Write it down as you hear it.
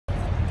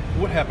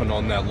What happened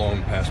on that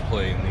long pass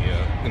play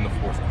in the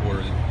fourth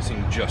quarter that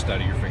seemed just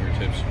out of your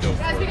fingertips? Go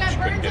for it. Just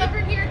couldn't get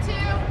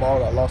it.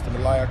 Ball got lost in the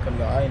line.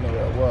 I didn't know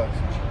where it was.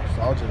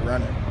 So I was just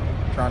running,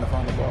 trying to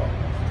find the ball.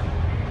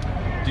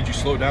 Did you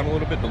slow down a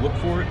little bit to look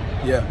for it?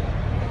 Yeah.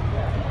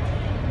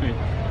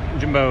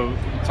 Jimbo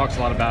talks a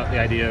lot about the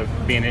idea of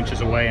being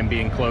inches away and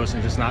being close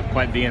and just not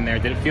quite being there.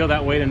 Did it feel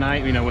that way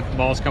tonight, with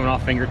balls coming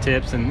off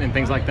fingertips and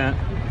things like that?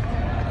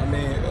 I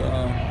mean,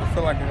 I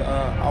feel like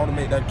I would have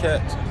made that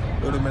catch.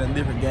 It would have been a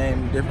different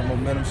game, different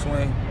momentum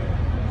swing.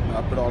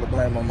 I put all the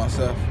blame on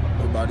myself.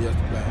 Nobody else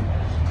to blame.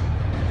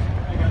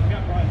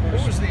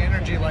 What was the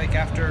energy like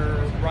after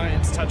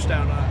Ryan's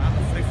touchdown on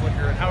the flea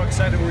flicker, and how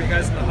excited were you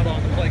guys in the huddle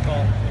on the play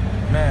call?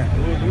 Man,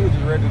 we were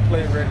just ready to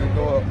play, ready to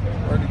go up,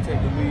 ready to take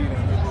the lead,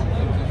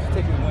 and just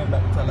take the win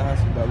back to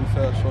Tallahassee. But we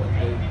fell short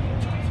today.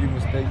 A few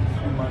mistakes, a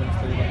few minor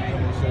mistakes, like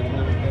Jimbo said, and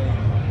everything.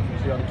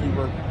 So you got to keep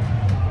working.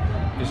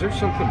 Is there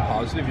something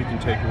positive you can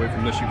take away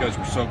from this? You guys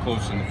were so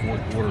close in the fourth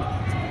quarter,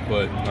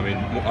 but,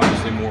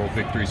 obviously moral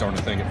victories aren't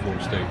a thing at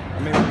Florida State.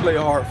 We played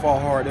hard,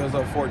 fought hard. It was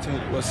up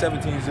 17-0,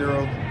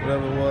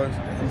 whatever it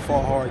was. We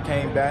fought hard,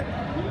 came back.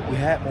 We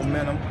had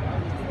momentum,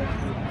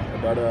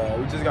 but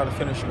we just got to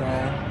finish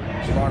strong,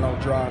 start our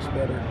drives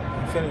better,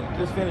 and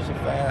just finish it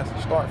fast,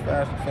 start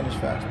fast and finish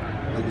fast.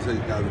 Like you said,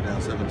 you guys were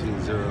down 17-0,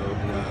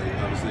 and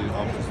obviously the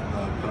offense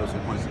put up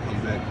some points to come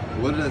back.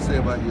 What did that say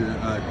about your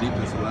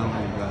defense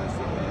allowing you guys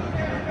to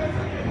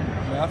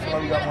I feel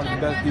like we got one of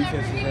the best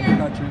defenses in the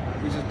country.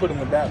 We just put them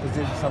in bad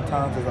position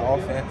sometimes as an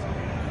offense.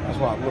 That's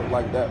why it looked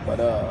like that. But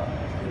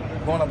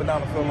going up and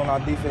down the field on our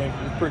defense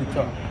is pretty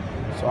tough.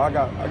 So I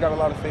got a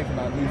lot of faith in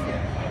our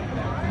defense.